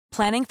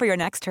Planning for your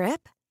next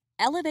trip?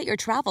 Elevate your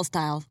travel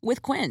style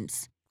with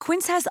Quince.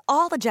 Quince has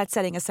all the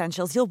jet-setting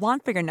essentials you'll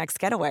want for your next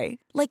getaway,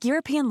 like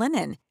European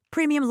linen,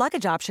 premium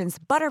luggage options,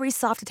 buttery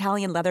soft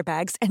Italian leather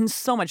bags, and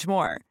so much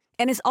more.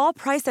 And is all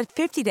priced at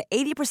 50 to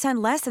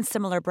 80% less than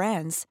similar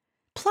brands.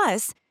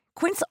 Plus,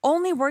 Quince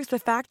only works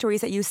with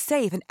factories that use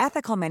safe and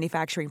ethical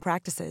manufacturing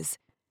practices.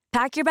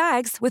 Pack your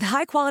bags with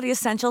high-quality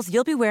essentials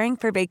you'll be wearing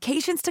for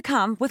vacations to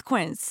come with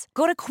Quince.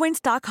 Go to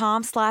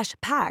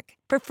quince.com/pack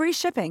for free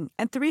shipping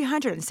and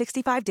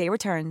 365-day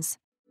returns.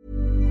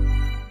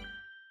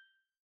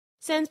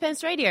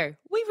 Sanspants Radio.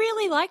 We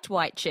really liked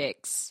White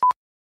Chicks.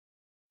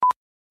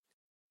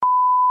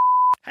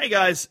 Hey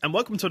guys, and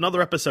welcome to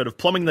another episode of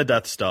Plumbing the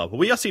Death Star, where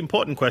we ask the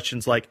important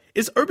questions like,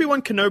 is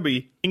Obi-Wan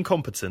Kenobi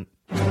incompetent?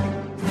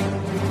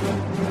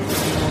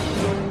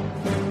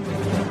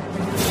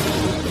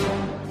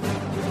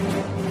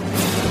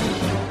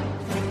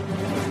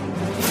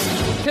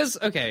 Because,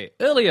 okay,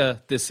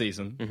 earlier this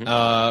season,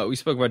 we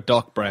spoke about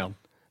Doc Brown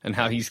and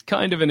how he's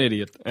kind of an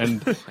idiot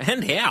and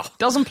And how?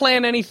 doesn't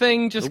plan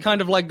anything, just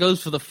kind of like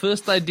goes for the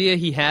first idea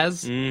he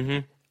has. Mm-hmm.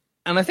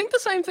 And I think the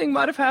same thing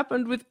might have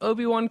happened with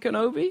Obi-Wan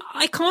Kenobi.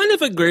 I kind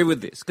of agree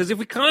with this, because if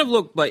we kind of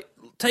look, like,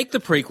 take the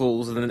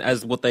prequels and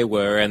as what they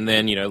were, and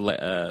then, you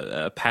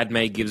know,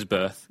 Padme gives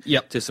birth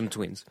to some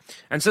twins.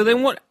 And so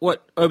then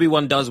what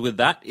Obi-Wan does with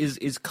that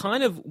is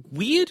kind of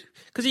weird,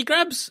 because he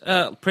grabs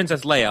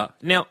Princess Leia.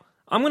 Now,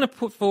 I'm going to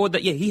put forward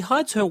that, he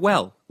hides her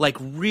well, like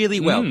really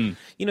well.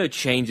 You know,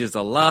 changes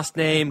the last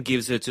name,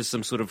 gives her to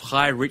some sort of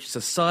high, rich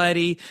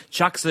society,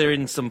 chucks her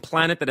in some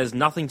planet that has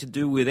nothing to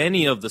do with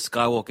any of the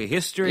Skywalker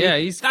history.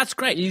 Yeah, that's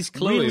great. He's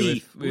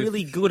cluey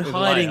really good with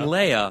hiding Leia.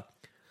 Leia.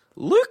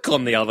 Luke,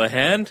 on the other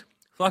hand,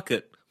 fuck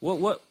it.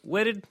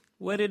 Where did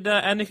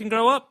Anakin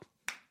grow up?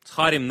 Let's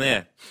hide him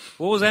there.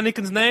 What was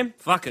Anakin's name?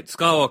 Fuck it,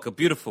 Skywalker.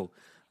 Beautiful.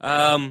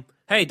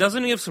 Hey,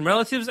 doesn't he have some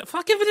relatives?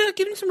 Fuck, give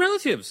him some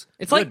relatives.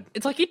 It's like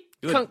he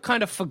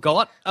kind of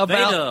forgot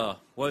about... Vader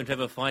won't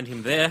ever find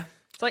him there.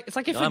 It's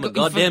like he I'm a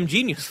goddamn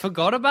genius.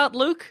 Forgot about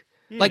Luke.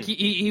 Like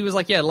he was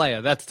like, yeah,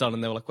 Leia, that's done.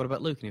 And they were like, what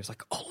about Luke? And he was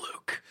like, oh,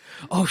 Luke.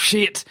 Oh,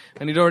 shit.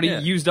 And he'd already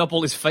used up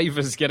all his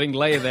favors getting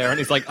Leia there. And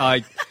he's like,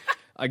 I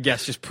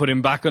guess just put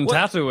him back on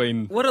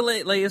Tatooine. What are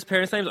Leia's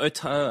parents' names?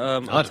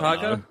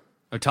 Otago?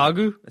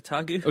 Otagu?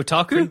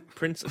 Otaku?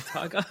 Prince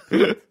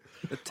Otaga?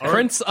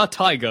 Prince a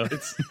tiger.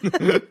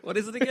 What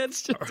is it again?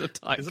 It's just a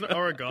tiger. Isn't it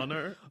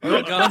Oregano?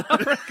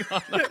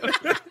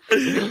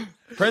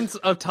 Prince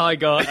of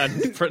Tiger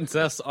and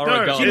Princess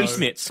Oregano. Jimmy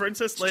Smits.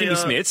 Princess Leia. Jimmy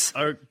Smits.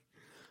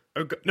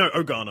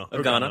 Ogana.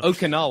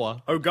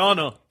 Okinawa.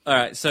 Ogana. All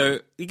right, so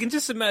you can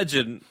just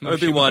imagine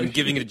Obi-Wan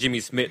giving it to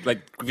Jimmy Smits,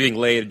 like giving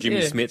Leia to Jimmy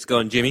Smits,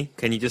 going, Jimmy,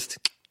 can you just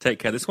take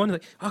care of this one?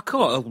 Like, oh,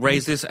 cool, I'll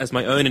raise this as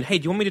my own. And hey,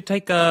 do you want me to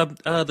take the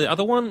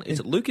other one? Is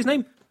it Luke, his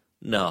name?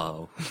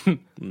 No.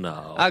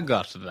 I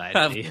got an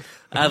idea.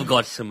 I've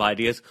got some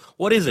ideas.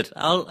 What is it?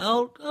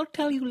 I'll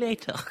tell you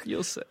later.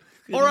 You'll see.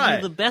 All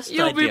right. The best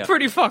You'll idea. be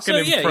pretty fucking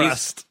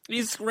impressed.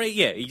 He's great.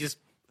 Yeah, he just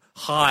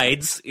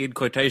hides, in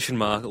quotation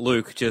mark,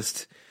 Luke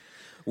just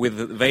with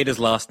Vader's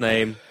last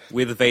name,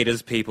 with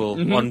Vader's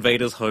people, on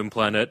Vader's home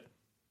planet.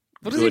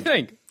 What does he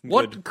think?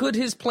 What could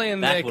his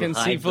plan there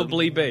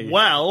conceivably be?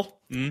 Well,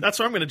 that's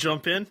where I'm going to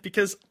jump in,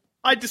 because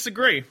I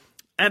disagree.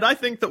 And I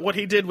think that what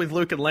he did with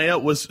Luke and Leia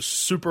was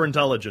super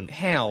intelligent.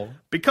 How?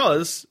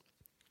 Because,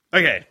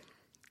 okay,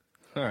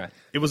 All right.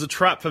 it was a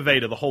trap for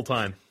Vader the whole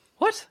time.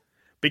 What?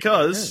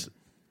 Because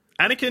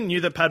Anakin knew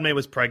that Padme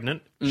was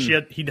pregnant. He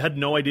had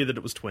no idea that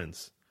it was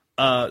twins.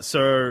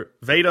 So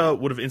Vader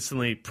would have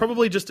instantly,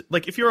 probably just,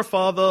 like, if you're a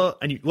father,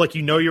 and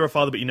you know you're a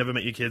father but you never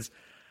met your kids,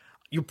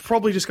 you're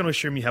probably just going to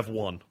assume you have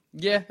one.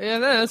 Yeah,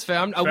 that's fair.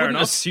 I wouldn't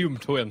enough. assume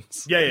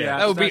twins. Yeah.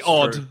 That would be That's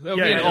odd. true. That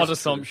would be an odd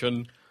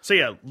assumption. So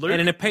yeah, Luke...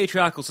 And in a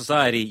patriarchal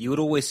society, you would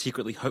always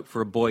secretly hope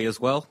for a boy as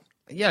well.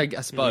 Yeah,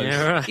 I suppose.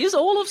 Yeah, right. Is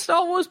all of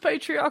Star Wars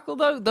patriarchal,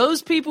 though?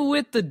 Those people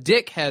with the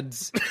dick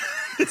heads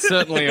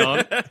certainly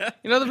aren't.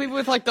 You know, the people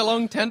with, like, the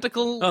long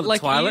tentacle, the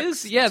like, Twi'leks?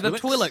 ears? Yeah, the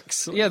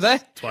Twi'leks. Yeah,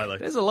 Twi'leks.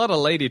 there's a lot of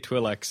lady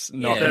Twi'leks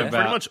knocking They're about.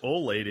 pretty much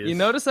all ladies. You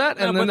notice that?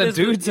 And No, then but the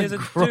dudes there's are a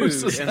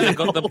gross dude, as and they've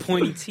got the hell.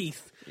 pointy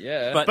teeth.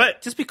 Yeah.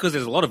 But just because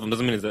there's a lot of them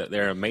doesn't mean that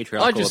they're a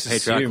matriarchal I just or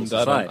patriarchal assumed.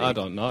 society. I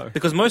don't know.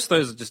 Because most of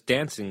those are just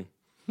dancing.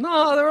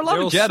 No, there are a lot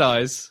They're of all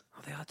Jedis.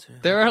 Oh, they are too.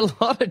 There are a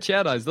lot of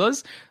Jedis.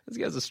 Those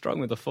guys are strong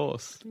with the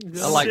Force.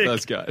 I like Sick.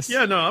 those guys.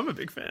 Yeah, no, I'm a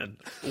big fan.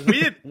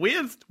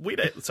 Weird.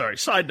 Sorry,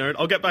 side note.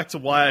 I'll get back to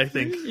why I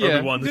think Yeah,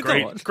 Obi-Wan's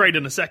go on. great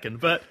in a second.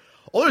 But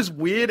all those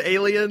weird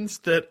aliens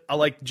that are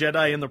like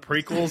Jedi in the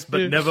prequels,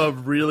 but never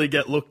really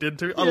get looked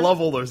into. I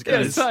love all those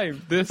Yeah, guys.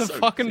 same. They're the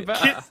fucking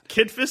best.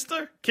 Kit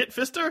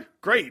Fister,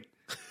 great.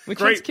 Which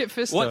Great. one's Kit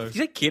Fisto? What? Did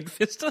you say Kid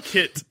Fister?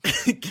 Kit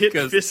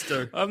Because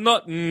Fister. I'm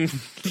not...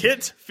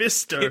 Kit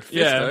Fister.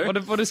 Yeah,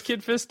 Fisto. what is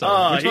Kid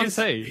Fisto? Which one's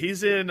he?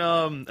 He's in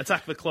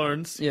Attack of the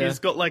Clones. Yeah. He's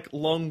got like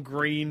long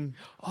green.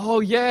 Oh,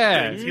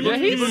 yeah. He Yeah, looks-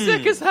 he's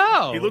sick as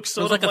hell. He looks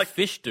Sounds sort like of a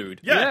fish dude.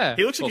 Yeah, Yeah.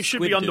 he looks like Or he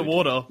should be squid dude.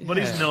 underwater, but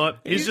he's not.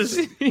 He's just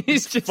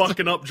he's just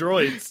fucking up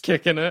droids.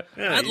 kicking it.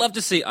 Yeah, I'd love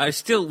to see... I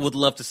still would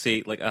love to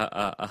see like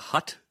a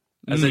hut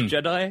as a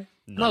Jedi?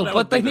 No,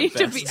 but they need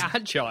to be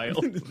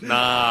agile.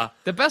 Nah.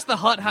 The best the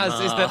Hutt has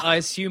is that I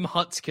assume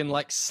Hutts can,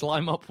 like,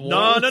 slime up walls.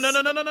 No.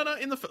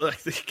 In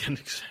the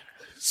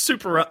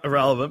super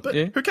irrelevant, but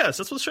who cares?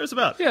 That's what the show's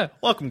about. Yeah.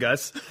 Welcome,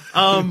 guys.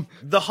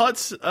 The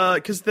Hutts,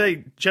 because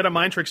Jedi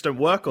mind tricks don't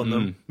work on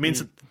them, means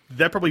that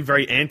they're probably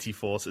very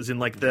anti-Force, as in,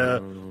 like, their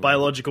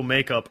biological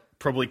makeup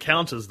probably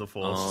counters the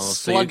Force.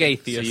 Slug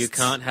atheists. So you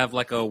can't have,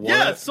 like, a...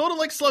 Yeah, it's sort of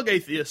like slug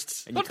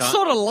atheists. Not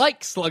sort of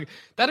like slug.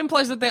 That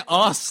implies that there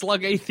are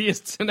slug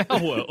atheists in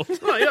our world.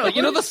 Oh, yeah, Like,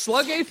 you know the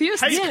slug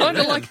atheists? Hey, Kind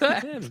of like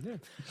that.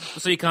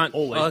 So you can't...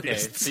 All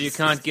atheists. So you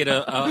can't get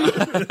a...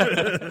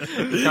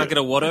 you can't get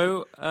a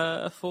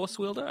Watto Force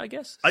wielder, I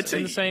guess? I'd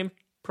say... the same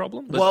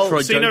problem? The Well, so,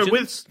 Trojans?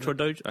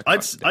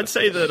 I'd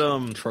say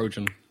that...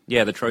 Trojan.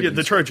 Yeah, the Trojans. Yeah,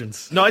 the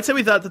Trojans. No, I'd say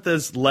with that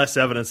there's less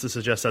evidence to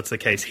suggest that's the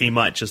case. He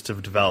might just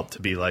have developed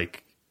to be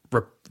like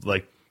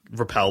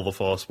repel the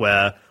Force.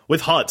 Where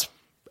with Hutt,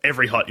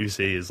 every Hutt you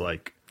see is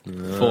like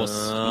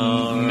Force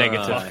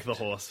negative. fuck the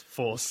horse.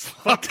 Force.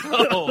 Fuck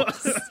the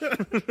horse.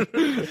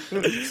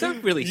 So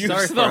really Use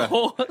sorry the for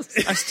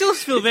horse. I still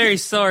feel very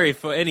sorry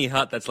for any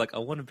Hutt that's like, I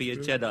want to be a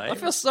Jedi. I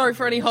feel sorry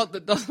for any Hutt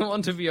that doesn't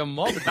want to be a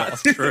mob.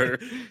 That's true.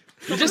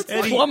 You just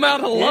plumb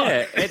out a lot.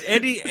 Yeah,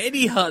 and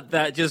any Hutt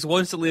that just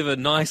wants to live a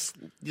nice,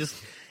 just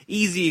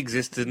easy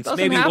existence. Doesn't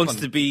Maybe happen. wants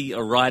to be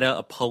a writer,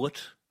 a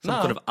poet, some No.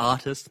 kind of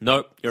artist.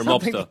 Nope, you're a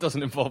Something mobster. that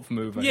doesn't involve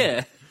moving.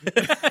 Yeah.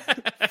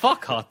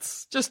 Fuck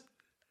Hutts. Just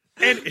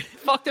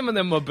fuck them and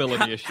their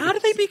mobility issues. How do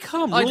they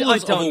become I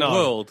rulers don't of a know.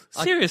 world?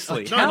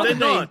 Seriously. No, they're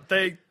not.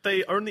 They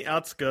own the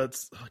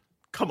outskirts.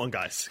 Come on,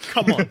 guys.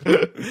 Come on.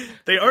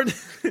 They own.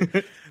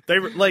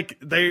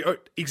 They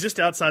exist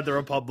outside the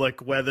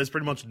Republic where there's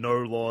pretty much no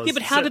laws. Yeah,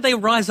 but how did they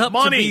rise up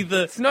Money. to be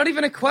the... It's not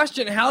even a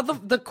question.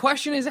 The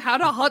question is, how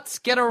do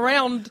Hutts get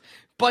around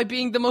by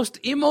being the most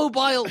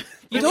immobile?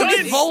 You don't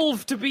giants-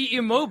 evolve to be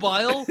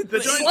immobile.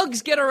 giants-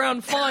 Slugs get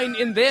around fine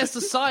in their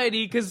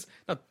society because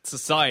not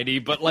society,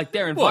 but like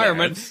their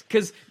environment.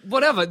 Because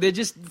whatever, they're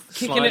just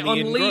kicking it Slimy on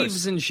and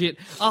leaves gross. and shit.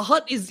 A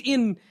Hutt is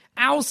in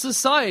our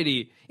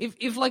society.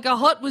 If like a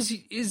Hutt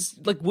is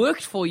like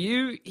worked for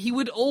you, he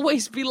would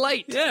always be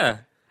late. Yeah.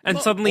 And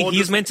suddenly or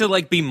he's just- meant to,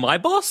 like, be my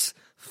boss?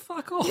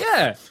 Fuck off.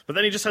 Yeah. But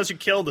then he just has you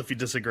killed if you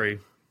disagree.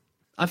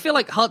 I feel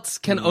like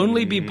Hutts can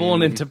only be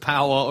born into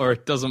power or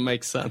it doesn't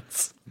make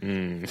sense.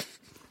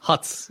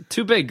 Hutts,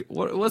 too big.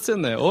 What's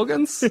in there?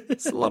 Organs?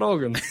 It's a lot of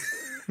organs.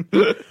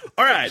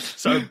 All right,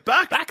 so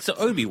Back to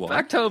Obi-Wan.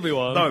 Back to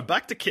Obi-Wan. No,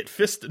 back to Kit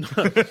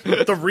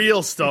Fisto, the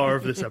real star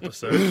of this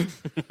episode.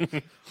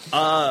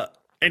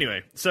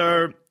 Anyway,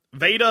 so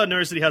Vader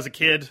knows that he has a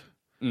kid.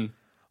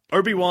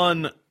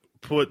 Obi-Wan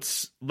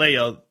puts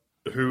Leia,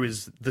 who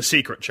is the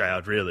secret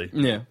child, really,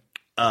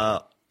 Yeah.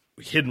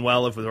 hidden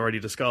well, as we've already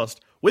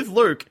discussed, with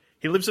Luke.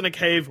 He lives in a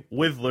cave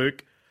with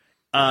Luke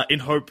in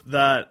hope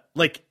that,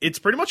 like, it's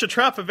pretty much a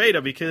trap for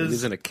Vader because... He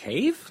lives in a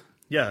cave?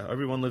 Yeah,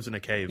 Obi-Wan lives in a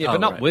cave. Yeah,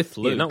 but not right. with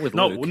Luke. Yeah, not with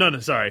No, Luke. no,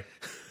 sorry.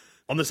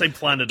 On the same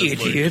planet as Luke.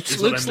 Idiot. is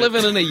what I Luke's meant.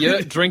 living in a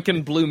yurt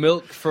drinking blue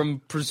milk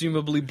from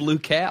presumably blue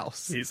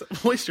cows. He's a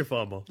moisture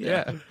farmer.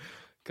 Yeah.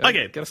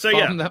 Okay, Gotta so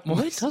farm yeah. that Where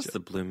moisture. does the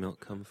blue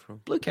milk come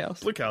from? Blue cows.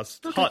 Blue cows.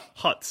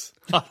 Huts.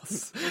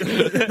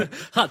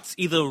 Hutts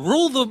either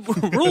rule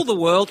the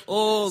world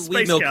or we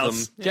Space milk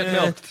cows. them. Get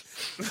milked.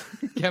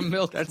 Get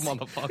milked,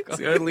 motherfucker.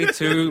 The only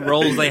two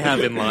roles they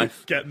have in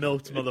life. Get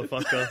milked,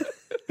 motherfucker.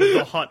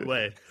 The hot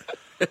way.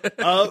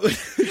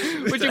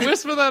 Would you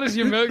whisper that as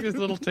you milk his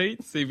little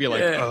teeth? So you'd be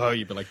like, Yeah. oh,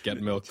 you'd be like,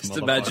 get milked, Just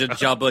motherfucker. imagine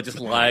Jabba just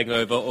lying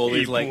over all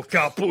these like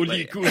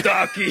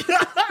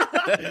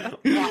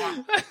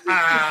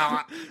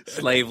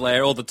slave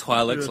layer, all the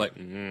Twi'leks like.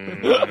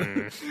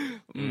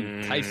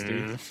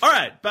 Tasty. All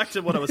right, back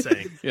to what I was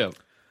saying. Yeah.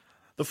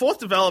 The Force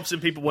develops in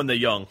people when they're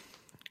young.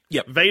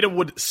 Yep. Vader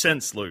would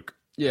sense Luke.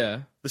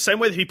 Yeah. The same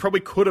way that he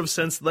probably could have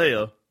sensed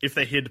Leia if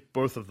they hid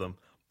both of them.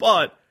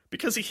 But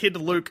because he hid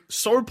Luke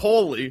so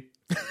poorly,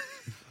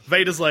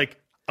 Vader's like,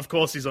 of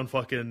course he's on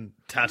fucking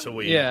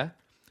Tatooine. Yeah.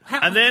 How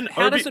And then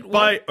does it work?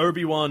 by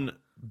Obi-Wan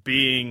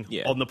being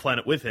Yeah. on the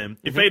planet with him,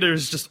 if Vader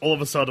is just all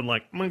of a sudden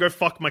like, I'm gonna go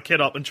fuck my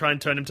kid up and try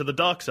and turn him to the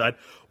dark side,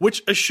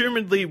 which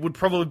assumedly would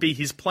probably be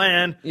his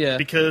plan, Yeah.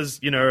 because,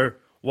 you know,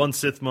 one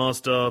Sith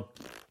Master,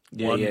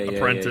 one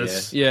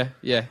apprentice. Yeah.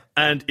 Yeah.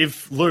 And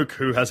if Luke,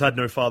 who has had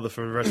no father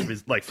for the rest of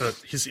his, like, for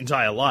his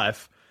entire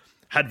life,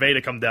 had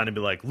Vader come down and be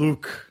like,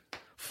 Luke,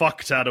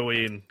 fuck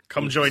Tatooine,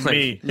 come join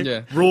me,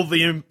 Yeah. rule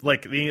the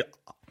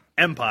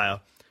Empire,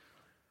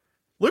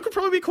 Luke would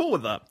probably be cool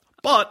with that.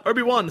 But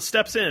Obi-Wan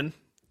steps in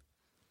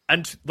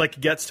and, like,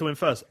 gets to him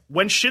first.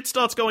 When shit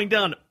starts going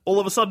down, all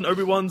of a sudden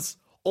Obi-Wan's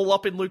all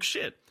up in Luke's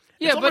shit.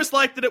 Yeah, It's but- almost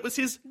like that it was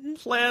his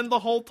plan the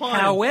whole time.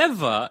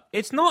 However,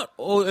 it's not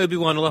all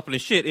Obi-Wan all up in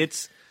his shit.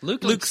 It's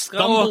Luke Luke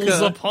stumbles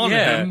Skywalker. upon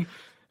Yeah. him,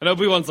 and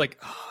Obi-Wan's like,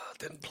 oh,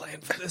 didn't plan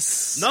for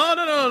this. No,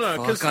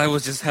 Fuck, because I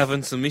was just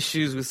having some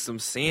issues with some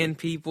sand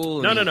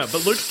people. no.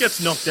 But Luke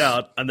gets knocked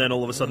out, and then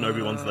all of a sudden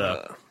Obi-Wan's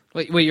there.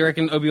 Wait, you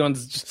reckon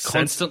Obi-Wan's just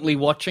constantly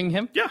watching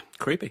him? Yeah,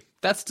 Creepy.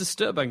 That's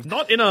disturbing.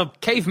 not in a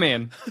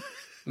Caveman.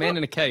 Man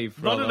in a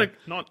cave, not rather. in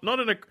a not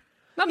in a.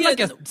 Not like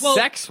a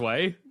sex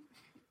way.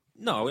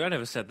 No, I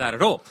never said that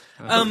at all.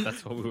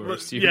 That's what we were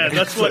assuming. Yeah,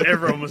 that's what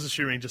everyone was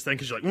assuming just then,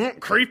 because you're like,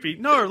 creepy.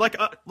 No, like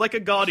a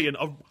guardian,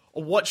 a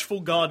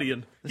watchful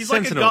guardian. He's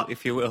like sentinel,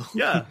 if you will.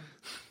 Yeah,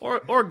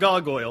 or a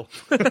gargoyle.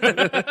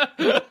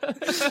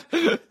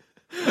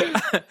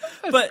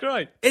 But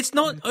great. It's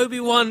not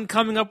Obi-Wan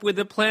coming up with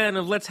a plan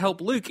of let's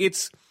help Luke. I'm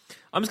just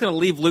going to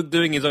leave Luke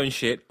doing his own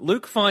shit.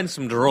 Luke finds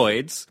some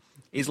droids.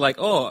 He's like,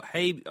 oh,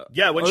 hey...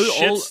 Yeah, when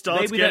shit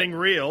starts getting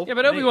real... Yeah,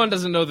 but Obi-Wan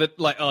doesn't know that,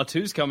 like,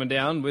 R2's coming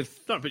down with...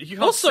 No, but you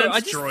can't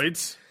sense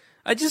droids.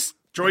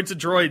 Droids are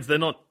droids, they're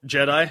not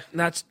Jedi.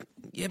 But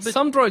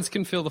some droids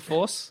can feel the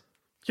Force.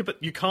 Yeah,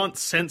 but you can't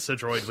sense a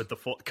droid with the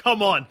Force.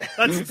 Come on,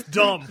 that's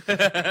dumb.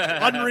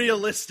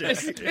 Unrealistic.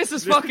 This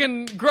is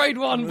fucking grade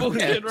 1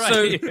 bullshit,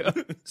 right?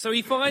 So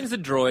he finds the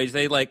droids.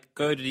 They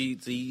go to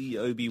the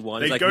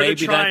Obi-Wan. He's like, go to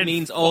maybe try that and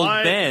means old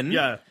Ben.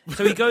 Yeah.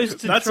 So he goes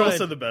to. That's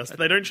also the best.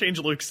 They don't change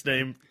Luke's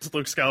name to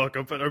Luke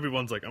Skywalker, but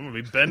Obi-Wan's like, I'm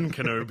gonna be Ben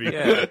Kenobi.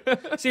 Yeah.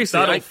 Seriously,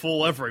 that'll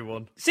fool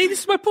everyone. See,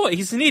 this is my point.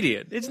 He's an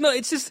idiot. It's not.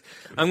 It's just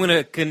I'm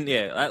gonna.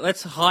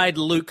 Let's hide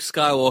Luke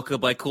Skywalker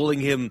by calling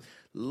him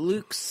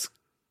Luke Skywalker.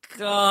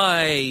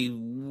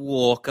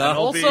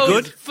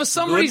 Also, for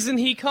some reason,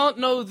 he can't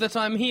know that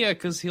I'm here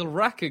because he'll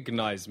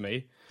recognize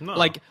me. No.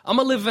 Like, I'm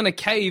gonna live in a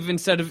cave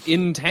instead of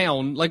in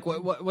town. Like,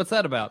 what's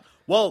that about?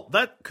 Well,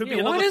 that could be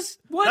another...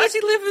 Why does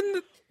he live in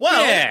the...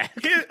 Well, yeah.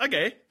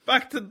 Okay,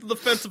 back to the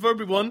defense of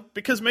Obi-Wan,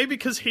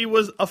 because he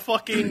was a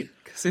fucking...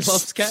 Because he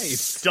loves caves.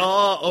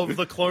 Star of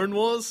the Clone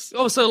Wars.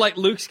 Oh, so, like,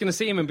 Luke's gonna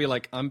see him and be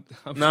like, I'm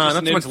no, just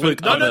not so much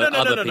Luke. No.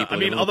 I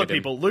mean, other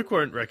people. Luke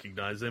won't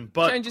recognize him,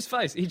 but... Change his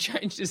face. He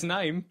changed his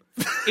name.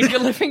 If you're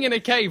living in a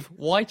cave,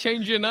 why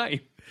change your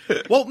name?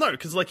 Well, no,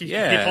 because, like, he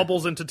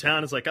hobbles into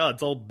town, it's like,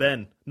 it's old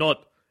Ben.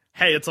 Not,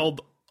 hey, it's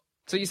old...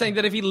 So you're saying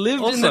that if he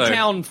lived in the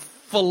town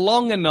for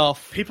long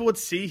enough... People would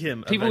see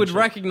him. People would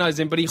recognize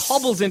him, but he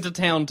hobbles into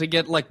town to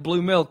get, like,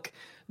 blue milk.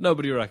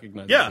 Nobody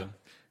recognizes him.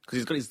 Because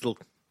he's got his little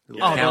the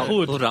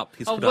hood. Hood up.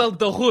 His hood well, up.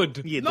 the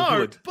hood. Yeah, the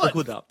hood. But, the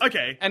hood up.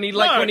 Okay. And he,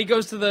 like, when he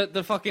goes to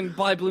the fucking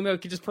buy blue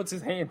milk, he just puts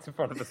his hands in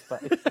front of his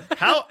face.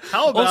 How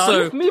about...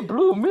 Also, Give me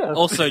blue milk.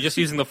 Also, just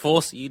using the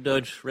Force, you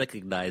don't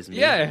recognize me.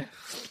 Yeah.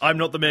 I'm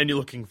not the man you're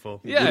looking for.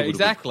 Yeah,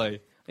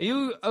 exactly. Are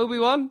you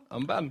Obi-Wan?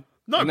 I'm Ben.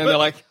 No, and then they're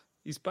like,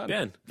 he's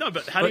Ben. No,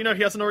 but how do you know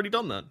he hasn't already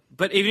done that?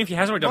 But even if he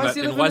hasn't already done that,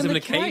 then why is he in a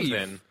cave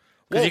then?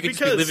 Because you could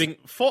just be living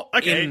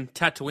in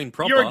Tatooine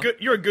proper.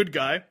 You're a good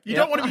guy. You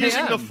don't want to be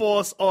using the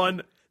Force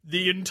on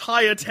the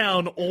entire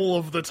town all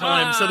of the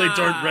time so they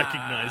don't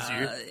recognize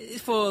you.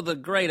 For the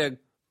greater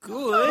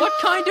good. What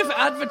kind of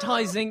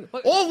advertising?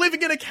 Or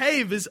living in a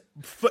cave is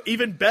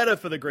even better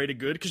for the greater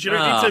good, because you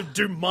don't need to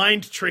do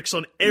mind tricks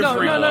on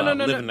everyone. No.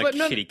 Live in a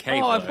shitty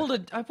cave. Oh, I pulled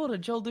a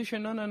Joel Dusha.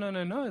 No. Then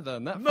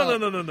that.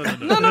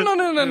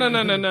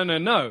 No.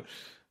 No.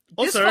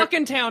 This Also,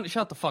 fucking town.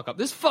 Shut the fuck up.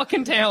 This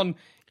fucking town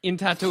in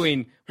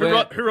Tatooine.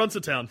 Who runs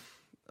the town?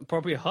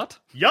 Probably a hut.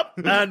 Yep.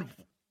 And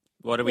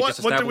what did we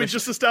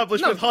just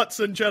establish with huts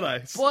and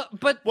Jedi? What?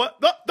 No,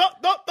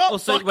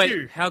 also, fuck wait,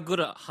 you. How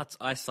good are Hutt's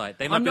eyesight?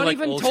 They might I'm be not like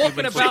even all talking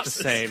human about the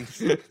same.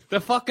 the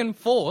fucking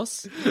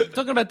Force. I'm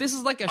talking about this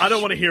is like a... I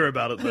don't want to hear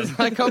about it, then.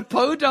 like a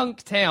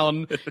podunk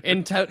town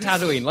in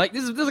Tatooine. Like,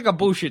 this is like a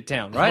bullshit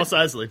town, right? Mos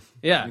Eisley.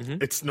 Yeah.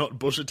 It's not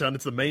bullshit town,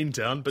 it's the main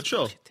town, but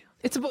sure.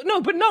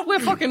 But not where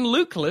fucking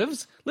Luke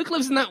lives. Luke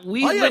lives in that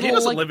weird little... he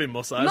doesn't live in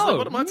Mos Eisley. No,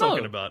 what am I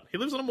talking about? He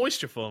lives on a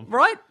moisture farm.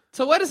 Right?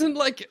 So why doesn't,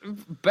 like,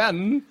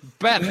 Ben,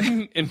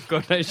 in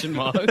quotation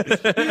marks,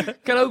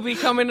 Kenobi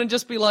come in and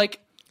just be like,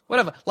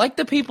 whatever. Like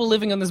the people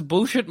living on this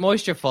bullshit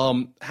moisture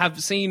farm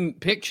have seen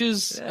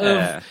pictures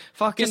of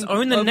fucking Just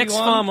own the Obi-Wan. next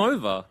farm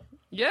over.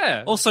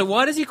 Yeah. Also,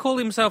 why does he call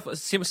himself a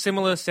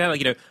similar sound?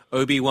 Like,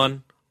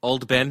 Obi-Wan,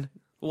 old Ben.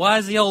 Why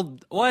is he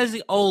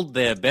old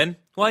there, Ben?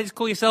 Why just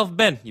call yourself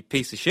Ben, you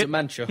piece of shit?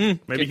 Dementia.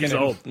 Maybe he's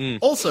old.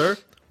 Also,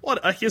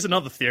 here's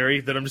another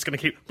theory that I'm just going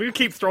to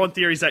keep throwing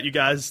theories at you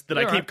guys that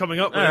I keep coming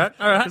up with. All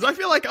right. Because I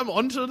feel like I'm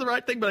onto the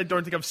right thing, but I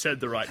don't think I've said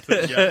the right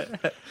thing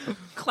yet.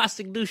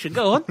 Classic douche.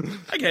 Go on.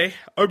 Okay,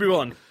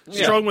 Obi-Wan,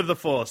 strong with the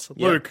Force.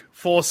 Luke,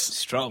 Force...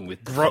 Strong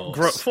with the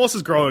Force. Force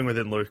is growing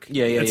within Luke.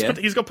 Yeah.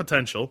 He's got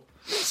potential.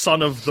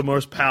 Son of the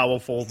most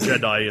powerful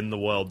Jedi in the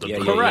world.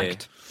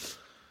 Correct.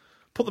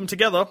 Put them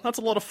together, that's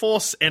a lot of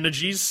Force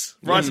energies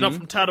rising up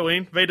from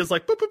Tatooine. Vader's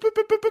like, boop, boop, boop,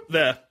 boop, boop, boop,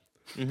 there.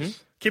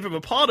 Keep them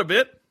apart a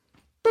bit.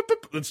 Boop,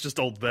 boop. That's just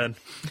old Ben.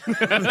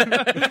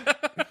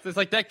 It's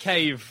like that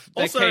cave,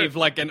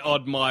 like an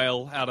odd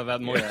mile out of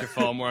that moisture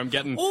farm where I'm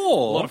getting a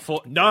lot of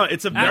Force. No,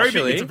 it's a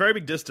very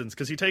big distance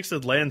because he takes a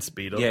land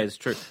speeder. Yeah, it's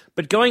true.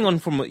 But going on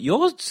from what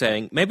you're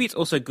saying, maybe it's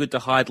also good to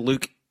hide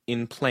Luke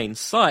in plain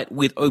sight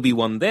with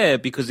Obi-Wan there,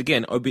 because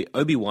again,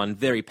 Obi-Wan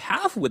very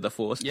powerful with the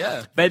Force.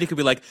 Yeah. Vader could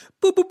be like,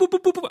 boop, boop, boop,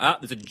 boop, boop,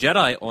 boop. There's a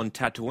Jedi on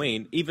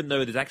Tatooine, even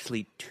though there's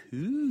actually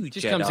two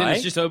Just Jedi. comes in,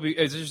 it's just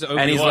Obi-Wan.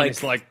 And he's like,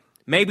 it's like,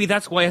 maybe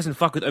that's why he hasn't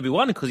fucked with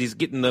Obi-Wan, because he's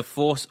getting the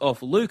Force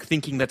off Luke,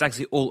 thinking that's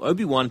actually all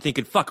Obi-Wan,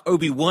 thinking, fuck,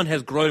 Obi-Wan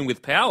has grown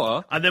with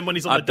power. And then when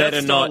he's on the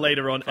Death Star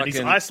later on, and he's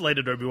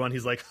isolated Obi-Wan,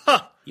 he's like,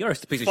 you're a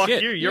piece of fuck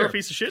shit. You're a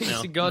piece of shit now.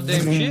 Piece of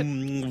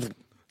goddamn shit.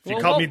 If you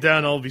cut me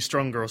down, I'll be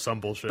stronger or some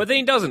bullshit. But then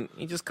he doesn't.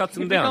 He just cuts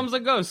him down. He becomes a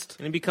ghost.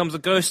 And he becomes a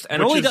ghost.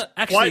 And Which all he is does,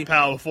 actually, quite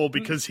powerful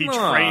because he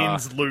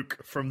trains Luke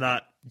from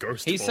that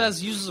ghost He form.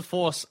 says uses the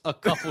Force a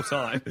couple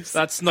times.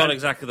 That's not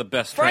exactly the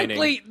best training.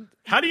 Frankly,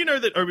 how do you know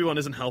that Obi-Wan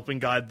isn't helping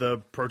guide the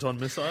proton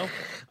missile?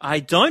 I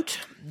don't.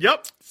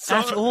 Yep.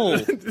 At all.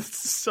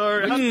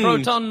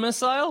 proton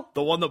missile?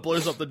 The one that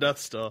blows up the Death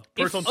Star.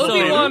 Proton If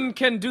torpedo. Obi-Wan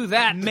can do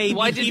that, Maybe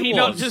why did he he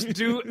not was. just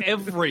do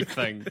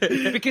everything?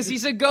 Because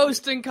he's a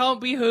ghost and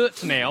can't be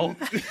hurt now.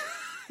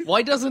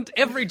 Why doesn't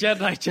every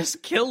Jedi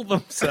just kill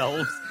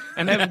themselves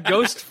and have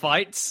ghost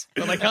fights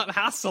so they can't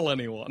hassle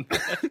anyone?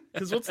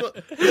 Because there's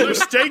no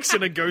stakes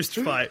in a ghost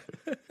fight.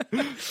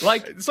 It's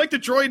like the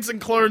droids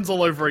and clones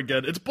all over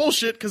again. It's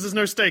bullshit because there's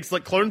no stakes.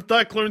 Like, clones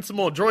die, clone some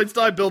more. Droids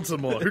die, build some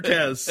more. Who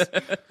cares?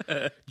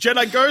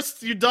 Jedi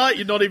ghosts, you die,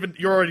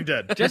 you're already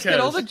dead. Just Who get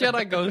cares? all the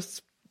Jedi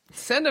ghosts,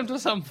 send them to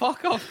some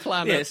fuck-off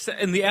planet. Yes,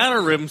 in the outer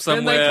rim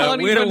Then they somewhere.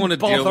 can't We even don't want to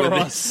deal bother with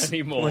us this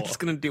anymore. We're just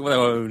going to deal with our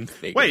own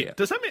thing. Wait, here.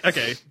 does that mean...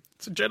 Okay,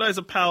 so Jedi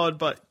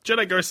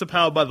ghosts are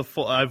powered by the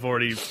Force. I've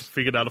already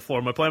figured out a flaw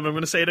in my plan, but I'm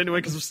going to say it anyway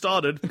because we've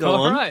started. Go on.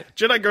 All right.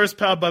 Jedi ghosts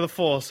powered by the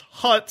Force.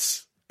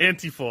 Hutts,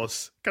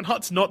 anti-Force. Can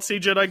Hutts not see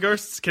Jedi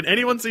ghosts? Can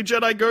anyone see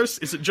Jedi ghosts?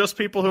 Is it just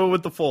people who are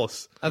with the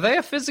Force? Are they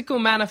a physical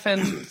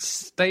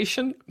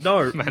manifestation?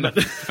 No.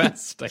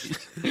 Manifestation.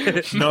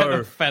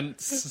 No.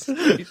 Manifest.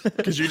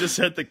 Because you just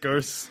said that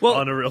ghosts Well,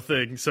 aren't a real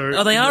thing.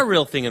 So They are a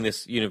real thing in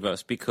this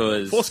universe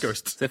because... Force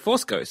ghosts. They're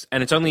Force ghosts.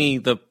 And it's only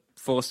the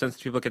Force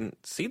sensitive people can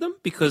see them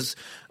because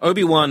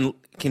Obi-Wan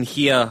can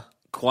hear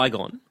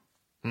Qui-Gon.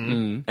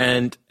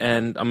 And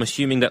I'm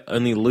assuming that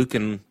only Luke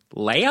and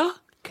Leia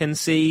can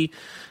see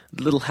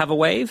little have a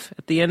wave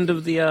at the end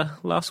of the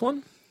last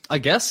one. I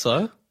guess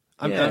so.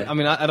 Yeah. I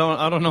mean, I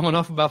don't know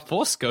enough about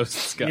Force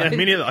ghosts, guys. Yeah,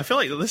 me neither. I feel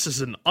like this is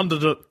an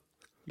under...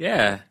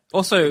 Yeah.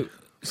 Also,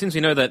 since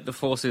we know that the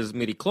Force is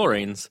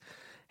midi-chlorines,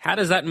 how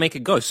does that make a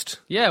ghost?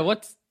 Yeah,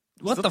 what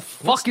the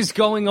fuck is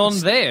going on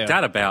there?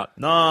 That about?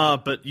 Nah,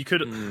 but you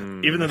could...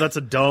 Even though that's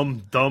a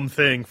dumb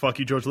thing, fuck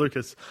you, George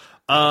Lucas,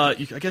 I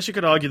guess you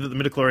could argue that the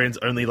midichlorians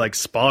only, like,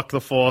 spark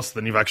the Force,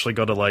 then you've actually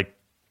got to, like,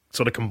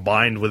 sort of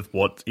combine with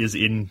what is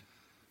in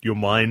your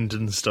mind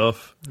and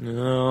stuff.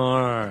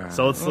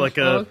 So it's like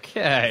a...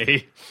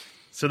 Okay.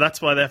 So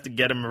that's why they have to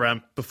get him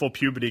around before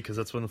puberty, because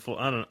that's when the Force...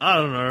 I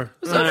don't know.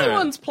 Was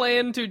everyone's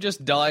plan to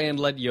just die and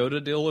let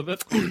Yoda deal with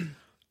it?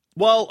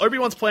 Well,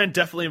 Obi-Wan's plan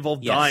definitely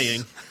involved Yes.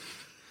 dying.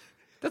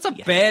 That's a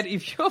bad...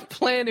 If your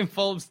plan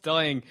involves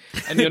dying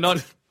and you're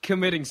not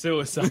committing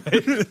suicide...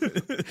 It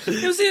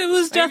was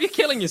if death. you're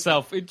killing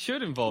yourself, it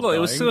should involve Well, dying.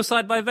 it was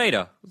suicide by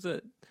Vader. Was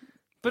it?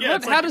 But Yeah,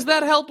 it's how like- does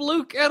that help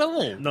Luke at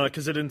all? No,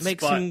 because it Makes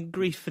inspires... him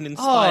grief and Oh,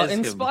 inspires him.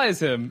 inspires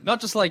him. Not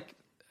just like,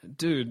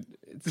 dude,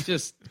 it's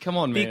just, come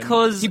on, man.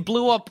 Because- he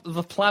blew up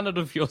the planet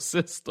of your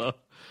sister.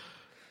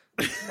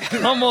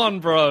 Come on,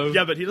 bro.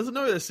 Yeah, but he doesn't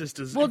know their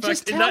sisters. Well, In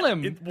just fact, tell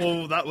him.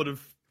 Well, that would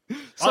have...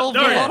 Solved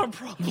no. a lot of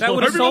problems. That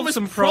would have Everyone solved was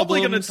some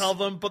probably going to problems. tell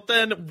them, but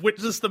then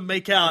witnessed them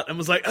make out and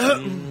was like,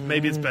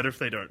 maybe it's better if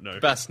they don't know.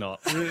 Best not.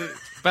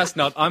 Best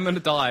not. I'm going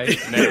to die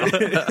now.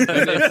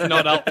 And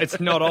it's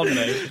not on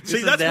me. See,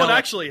 is that's now- what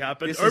actually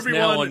happened. This is Obi-Wan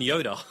now on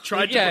Yoda.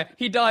 tried to... Yeah,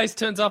 he dies,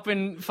 turns up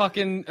in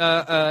fucking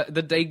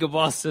the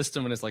Dagobah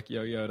system, and it's like,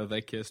 yo, Yoda, they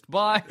kissed.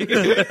 Bye.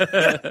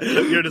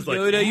 Yoda's like,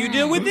 Yoda, you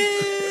deal with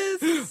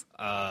this.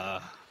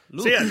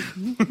 So yeah,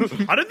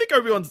 I don't think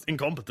Obi-Wan's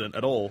incompetent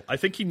at all. I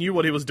think he knew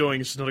what he was doing.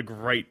 It's just not a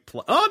great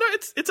plan. Oh no,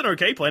 it's an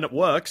okay plan. It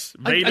works.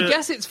 I Vader...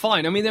 guess it's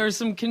fine. I mean, there are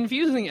some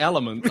confusing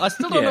elements. I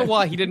still don't know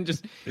why he didn't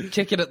just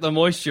kick it at the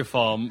moisture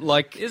farm.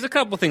 Like, There's a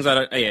couple of things I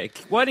don't... Yeah,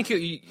 why didn't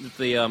you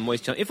the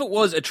moisture... If it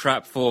was a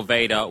trap for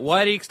Vader,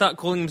 why did he start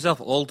calling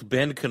himself Old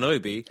Ben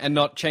Kenobi? and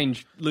not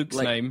change Luke's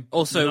Like, name.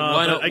 Also, No,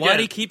 why but not? Why again-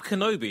 did he keep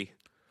Kenobi?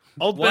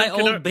 Old Why Ben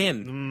Old Keno-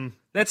 Ben?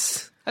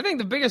 That's... I think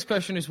the biggest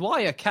question is why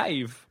a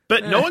cave?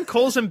 But no one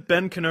calls him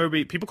Ben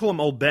Kenobi. People call him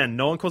Old Ben.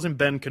 No one calls him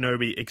Ben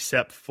Kenobi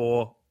except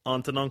for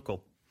aunt and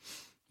uncle.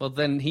 Well,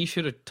 then he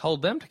should have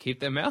told them to keep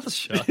their mouths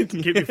shut.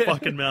 Keep your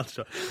fucking mouth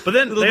shut. But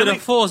then a little bit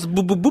of force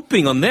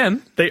booping on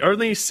them. they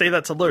only say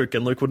that to Luke,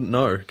 and Luke wouldn't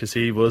know because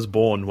he was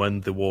born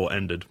when the war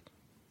ended.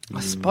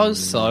 I suppose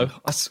so.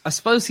 I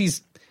suppose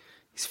he's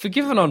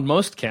forgiven on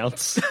most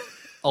counts,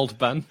 Old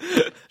Ben.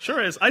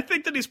 Sure is. I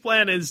think that his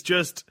plan is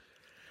just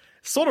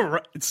sort of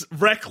it's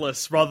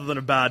reckless rather than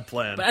a bad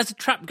plan. But as a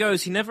trap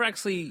goes, he never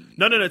actually...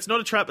 No, it's not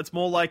a trap. It's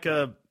more like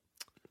a...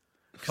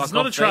 It's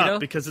not a trap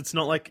because it's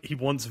not like he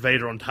wants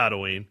Vader on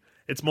Tatooine.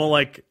 It's more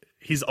like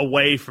he's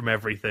away from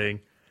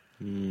everything.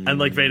 And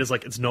like Vader's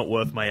like, it's not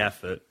worth my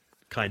effort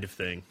kind of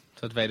thing.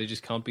 So Vader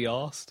just can't be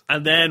asked.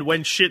 And then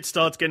when shit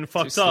starts getting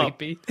fucked up...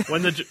 sleepy.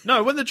 when the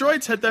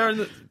droids head there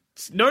and...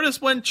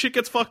 Notice when shit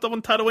gets fucked up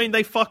on Tatooine,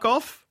 they fuck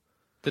off.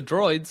 The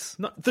droids.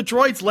 No, the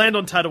droids land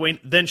on Tatooine,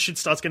 then shit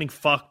starts getting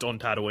fucked on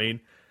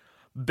Tatooine.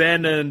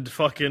 Ben and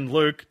fucking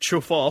Luke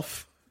chuff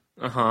off.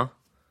 Uh-huh.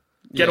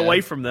 Get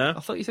away from there. I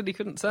thought you said he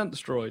couldn't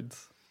sense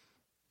droids.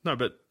 No,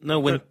 but... No,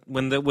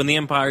 when the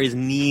Empire is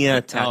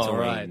near Tatooine. Oh,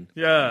 right.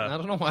 Yeah. I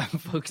don't know why I'm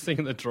focusing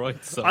on the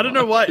droids so I don't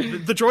know much. why.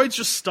 The droids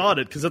just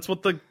started, because that's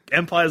what the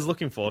Empire's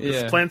looking for.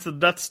 Because plans to the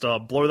Death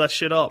Star, blow that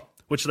shit up,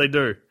 which they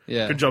do.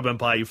 Yeah. Good job,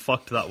 Empire, you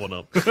fucked that one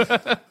up.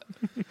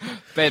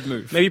 Bad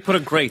move. Maybe put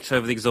a grate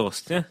over the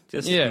exhaust, yeah?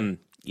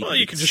 Well,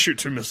 you could just shoot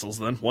 2 missiles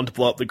then. One to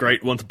blow up the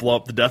Great, one to blow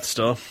up the Death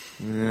Star.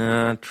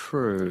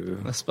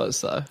 True. I suppose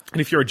so.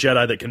 And if you're a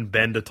Jedi that can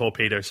bend a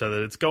torpedo so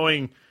that it's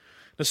going in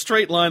a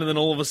straight line and then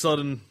all of a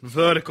sudden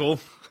vertical.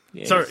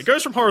 Yes. So it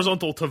goes from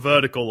horizontal to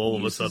vertical all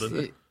of a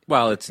sudden.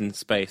 Well, it's in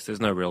space.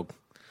 There's no real...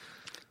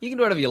 You can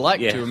do whatever you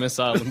like to a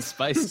missile in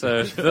space.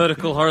 So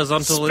vertical,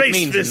 horizontal, Space it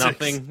means physics.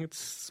 Nothing. It's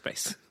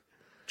space.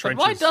 But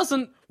why does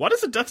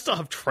the Death Star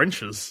have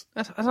trenches?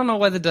 I don't know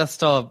why the Death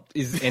Star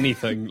is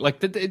anything.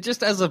 Like, it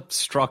just as a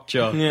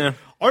structure. Yeah.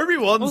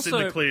 Obi-Wan's in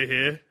the clear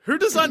here. Who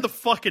designed the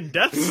fucking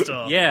Death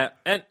Star? Yeah,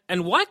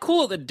 and why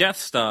call it the Death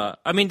Star?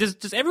 I mean,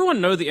 does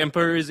everyone know the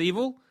Emperor is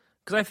evil?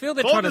 Because I feel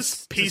they're trying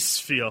to... peace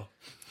sphere.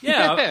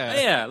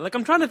 Yeah, like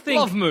I'm trying to think...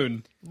 Love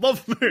Moon.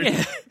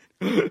 Yeah.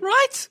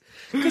 Right?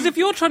 Because if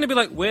you're trying to be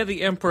like, we're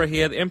the Emperor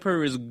here, the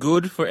Emperor is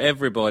good for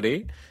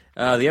everybody...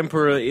 the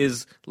Emperor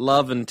is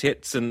love and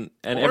tits and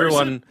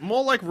everyone... Is it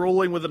more like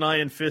ruling with an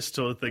iron fist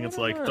sort of thing? It's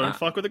like, don't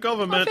fuck with the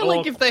government. I feel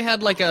like if they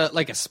had like a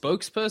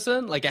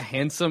spokesperson, like a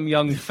handsome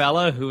young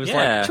fella who was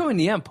like, join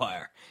the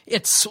Empire.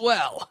 It's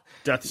swell.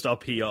 Death Star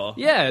PR.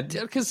 Yeah,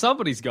 because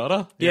somebody's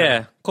gotta.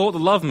 Yeah, call it the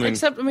Love Moon.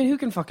 Except, I mean, who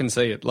can fucking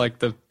see it? Like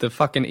the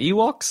fucking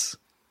Ewoks?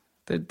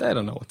 They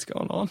don't know what's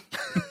going on.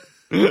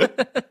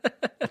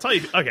 I'll tell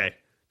you, okay.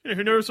 You know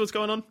who knows what's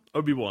going on?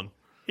 Obi-Wan.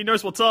 He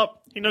knows what's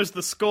up. He knows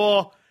the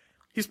score.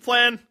 His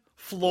plan,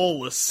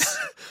 flawless.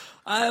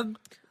 All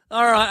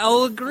right,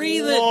 I'll agree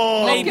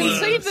that maybe... I'll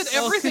concede that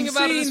everything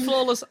about it is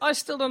flawless. I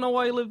still don't know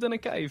why he lived in a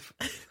cave.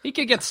 He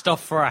could get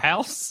stuff for a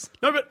house.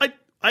 No, but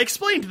I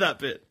explained that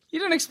bit. You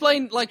didn't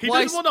explain, like, he why...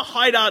 He doesn't want to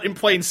hide out in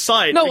plain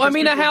sight. No, I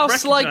mean a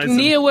house, like,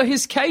 near where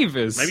his cave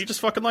is. Maybe he just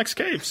fucking likes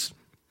caves.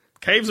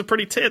 Caves are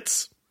pretty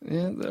tits.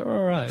 Yeah, they're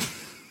all right.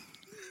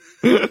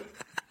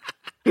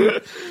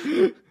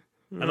 And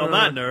on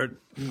that note,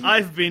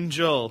 I've been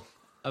Joel.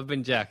 I've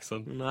been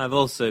Jackson. And I've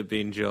also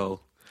been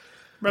Joel.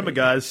 Remember,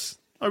 guys,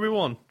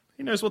 Obi-Wan,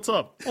 he knows what's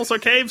up. Also,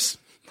 caves.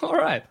 All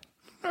right.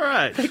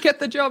 They get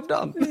the job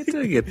done. They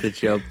do get the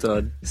job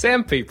done.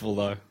 Sand people,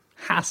 though.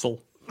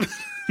 Hassle.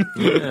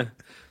 Yeah.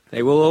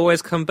 They will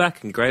always come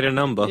back in greater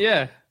number.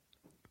 Yeah.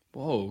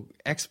 Whoa,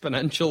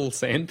 exponential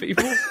sand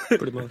people?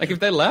 Pretty much. Like,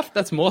 if they left,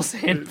 that's more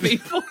sand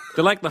people?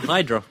 They're like the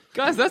Hydra.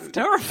 Guys, that's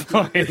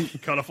terrifying.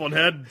 Cut off one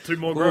head, 2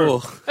 more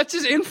grow. That's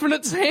just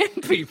infinite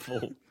sand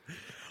people.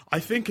 I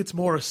think it's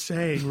more a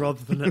saying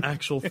rather than an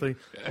actual thing.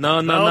 No.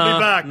 I'll be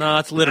back. No,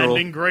 it's literal.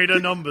 And in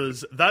greater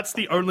numbers. That's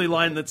the only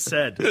line that's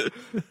said.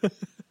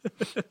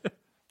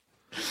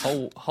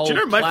 Whole Do you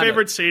know my planet.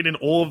 favorite scene in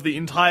all of the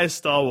entire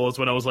Star Wars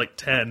when I was like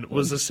 10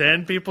 was the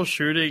sand people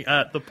shooting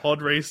at the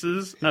pod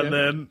races and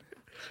then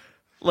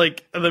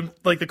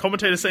the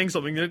commentator saying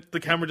something, the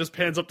camera just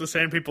pans up to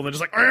sand people and they're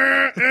just like,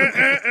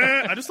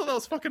 I just thought that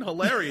was fucking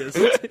hilarious.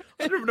 I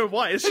don't even know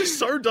why. It's just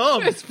so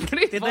dumb. It's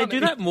pretty Did funny. they do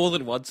that more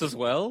than once as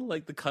well?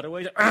 Like the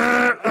cutaway?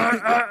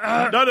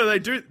 No, they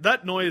do.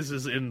 That noise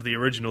is in the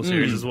original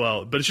series as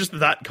well, but it's just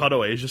that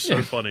cutaway is just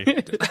so funny.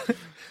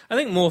 I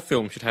think more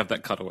films should have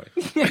that cutaway.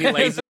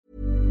 Laser.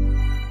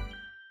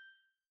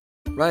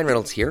 Ryan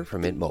Reynolds here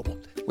from Mint Mobile.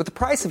 With the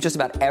price of just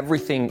about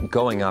everything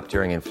going up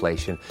during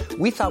inflation,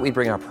 we thought we'd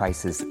bring our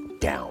prices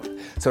down.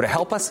 So to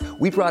help us,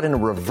 we brought in a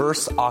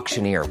reverse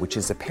auctioneer, which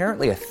is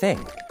apparently a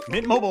thing.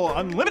 Mint Mobile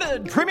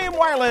Unlimited Premium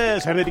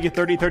Wireless. How to get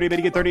 30, 30, bit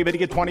to get 30, bit to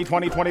get 20,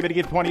 20, 20, bit to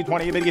get 20,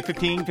 20, bit to get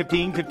 15,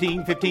 15,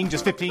 15, 15,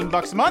 just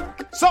 $15 a month?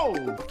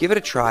 Sold! Give it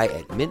a try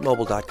at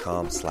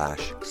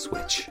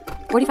mintmobile.com/switch.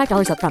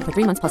 $45 up front for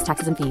 3 months plus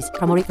taxes and fees.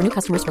 Promo rate for new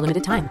customers for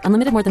limited time.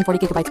 Unlimited more than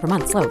 40 gigabytes per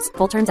month. Slows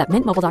full terms at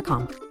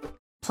mintmobile.com.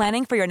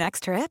 Planning for your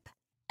next trip?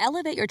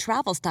 Elevate your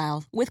travel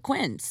style with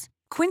Quince.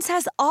 Quince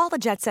has all the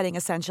jet-setting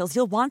essentials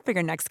you'll want for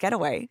your next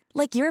getaway,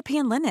 like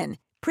European linen,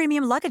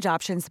 premium luggage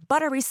options,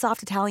 buttery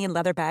soft Italian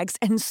leather bags,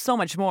 and so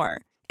much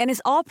more. And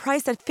is all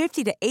priced at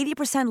 50 to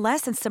 80%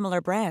 less than similar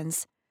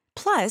brands.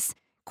 Plus,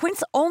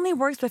 Quince only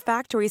works with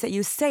factories that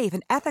use safe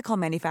and ethical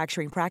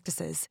manufacturing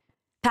practices.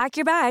 Pack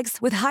your bags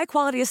with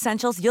high-quality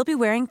essentials you'll be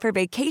wearing for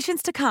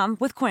vacations to come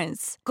with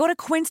Quince. Go to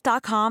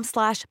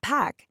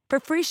quince.com/pack for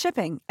free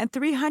shipping and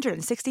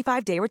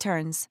 365-day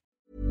returns.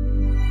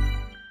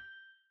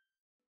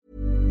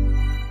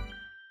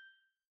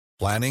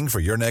 Planning for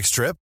your next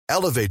trip?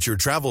 Elevate your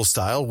travel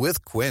style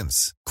with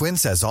Quince.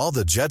 Quince has all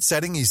the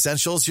jet-setting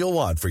essentials you'll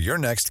want for your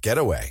next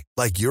getaway,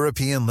 like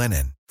European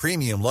linen,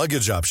 premium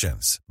luggage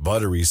options,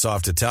 buttery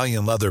soft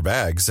Italian leather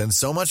bags, and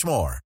so much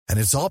more. And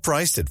it's all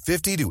priced at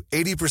 50 to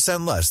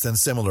 80% less than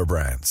similar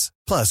brands.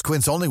 Plus,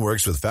 Quince only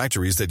works with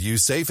factories that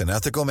use safe and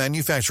ethical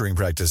manufacturing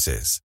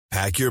practices.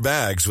 Pack your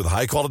bags with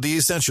high-quality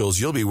essentials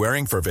you'll be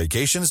wearing for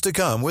vacations to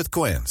come with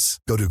Quince.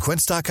 Go to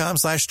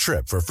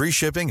quince.com/trip for free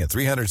shipping and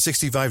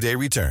 365-day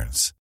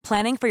returns.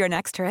 Planning for your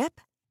next trip?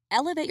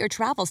 Elevate your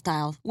travel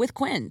style with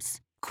Quince.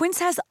 Quince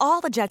has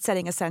all the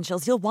jet-setting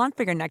essentials you'll want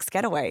for your next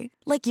getaway,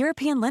 like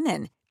European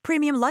linen,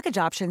 premium luggage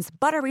options,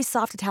 buttery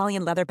soft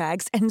Italian leather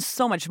bags, and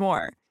so much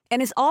more.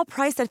 And is all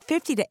priced at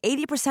 50 to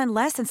 80%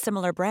 less than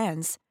similar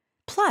brands.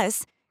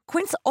 Plus,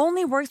 Quince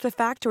only works with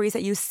factories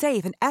that use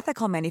safe and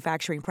ethical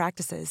manufacturing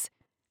practices.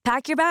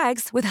 Pack your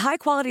bags with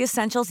high-quality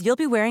essentials you'll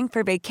be wearing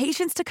for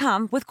vacations to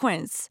come with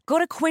Quince. Go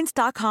to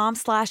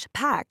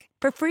quince.com/pack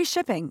for free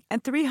shipping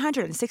and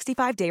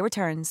 365-day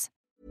returns.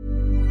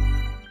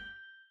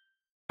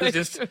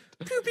 It's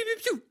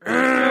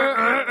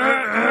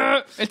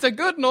a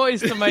good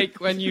noise to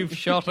make when you've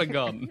shot a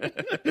gun.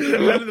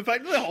 And the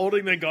fact that they're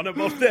holding their gun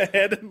above their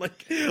head and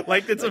like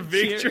it's a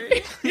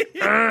victory.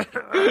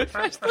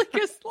 Especially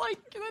because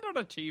they don't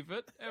achieve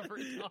it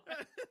every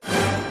time.